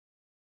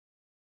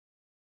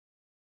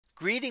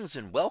Greetings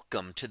and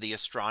welcome to the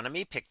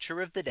Astronomy Picture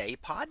of the Day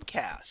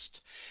podcast.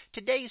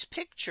 Today's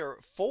picture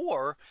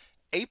for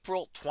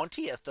April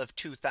 20th of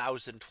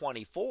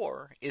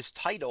 2024 is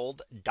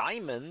titled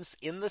Diamonds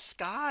in the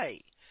Sky.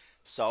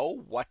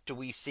 So what do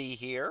we see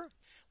here?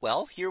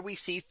 Well, here we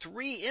see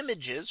three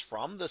images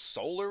from the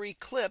solar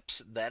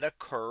eclipse that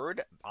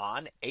occurred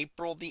on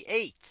April the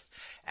 8th.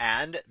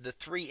 And the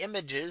three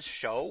images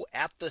show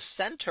at the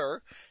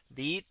center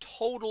the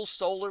total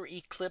solar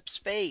eclipse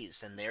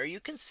phase. And there you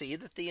can see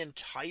that the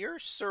entire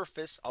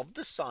surface of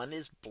the sun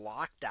is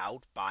blocked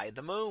out by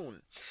the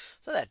moon.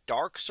 So that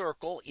dark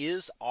circle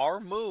is our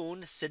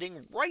moon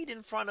sitting right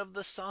in front of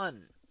the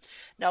sun.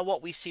 Now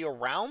what we see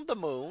around the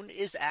moon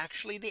is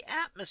actually the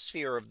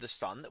atmosphere of the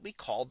sun that we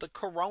call the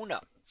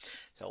corona.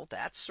 So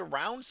that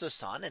surrounds the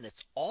sun and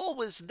it's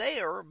always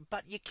there,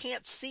 but you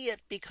can't see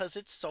it because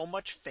it's so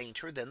much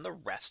fainter than the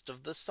rest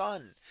of the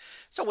sun.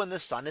 So when the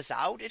sun is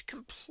out, it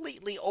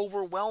completely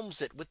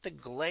overwhelms it with the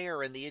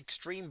glare and the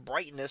extreme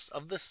brightness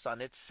of the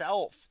sun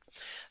itself.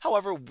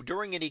 However,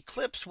 during an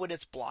eclipse, when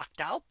it's blocked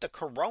out, the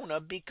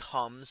corona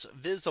becomes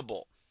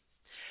visible.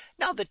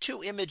 Now the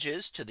two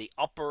images to the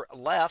upper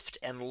left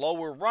and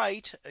lower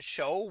right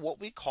show what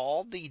we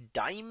call the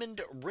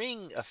diamond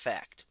ring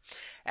effect.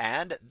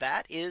 And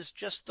that is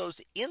just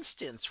those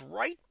instants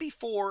right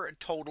before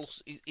total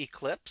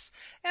eclipse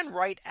and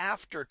right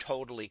after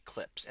total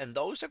eclipse. And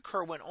those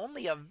occur when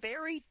only a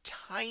very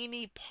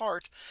tiny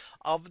part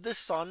of the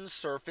sun's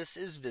surface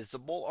is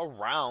visible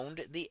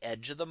around the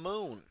edge of the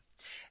moon.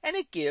 And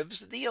it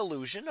gives the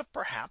illusion of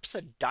perhaps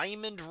a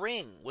diamond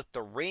ring, with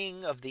the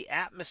ring of the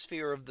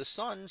atmosphere of the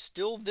sun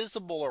still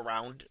visible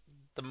around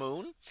the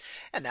moon.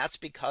 And that's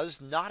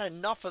because not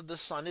enough of the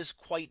sun is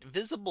quite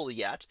visible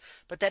yet,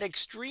 but that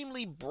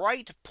extremely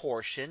bright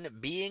portion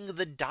being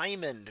the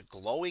diamond,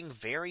 glowing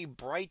very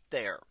bright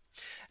there.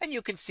 And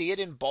you can see it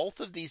in both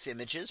of these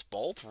images,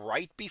 both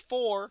right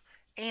before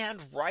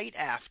and right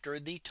after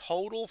the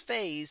total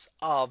phase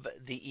of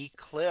the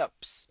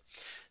eclipse.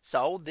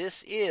 So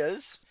this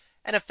is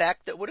an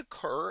effect that would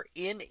occur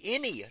in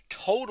any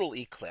total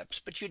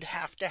eclipse, but you'd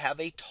have to have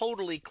a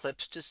total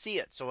eclipse to see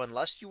it. So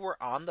unless you were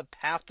on the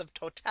path of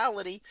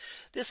totality,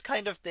 this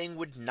kind of thing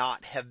would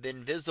not have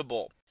been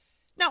visible.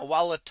 Now,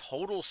 while a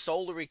total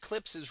solar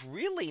eclipse is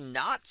really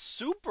not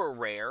super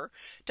rare,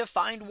 to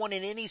find one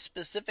in any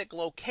specific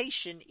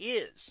location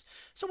is.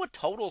 So a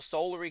total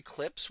solar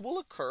eclipse will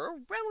occur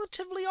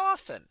relatively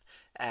often.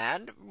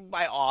 And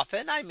by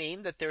often, I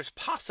mean that there's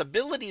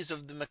possibilities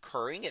of them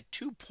occurring at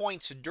 2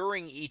 points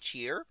during each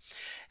year.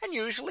 And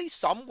usually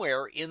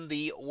somewhere in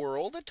the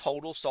world, a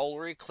total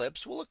solar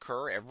eclipse will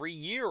occur every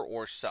year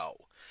or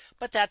so.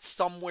 But that's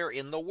somewhere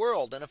in the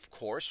world. And of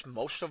course,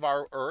 most of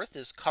our Earth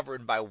is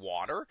covered by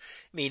water,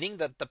 meaning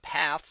that the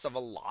paths of a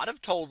lot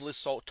of total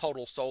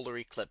solar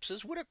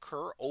eclipses would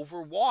occur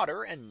over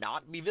water and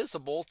not be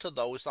visible to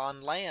those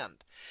on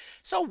land.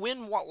 So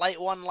when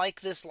one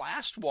like this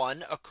last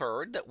one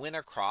occurred that went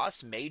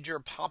across major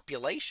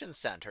population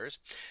centers,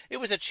 it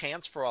was a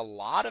chance for a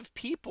lot of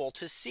people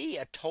to see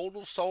a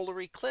total solar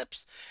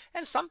eclipse,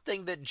 and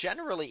something that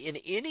generally in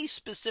any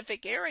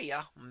specific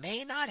area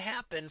may not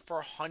happen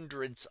for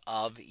hundreds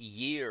of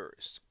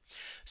years.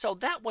 So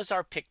that was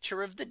our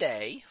picture of the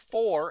day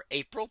for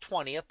April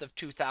 20th of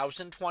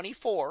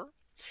 2024.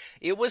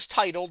 It was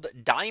titled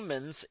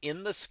Diamonds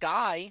in the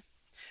Sky.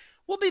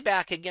 We'll be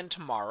back again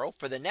tomorrow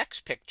for the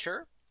next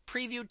picture,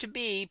 previewed to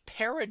be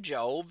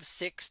Perijove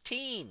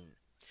 16.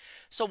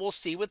 So we'll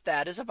see what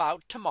that is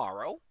about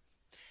tomorrow.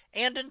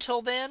 And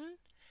until then,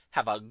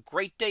 have a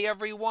great day,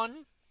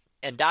 everyone,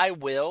 and I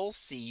will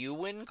see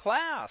you in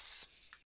class.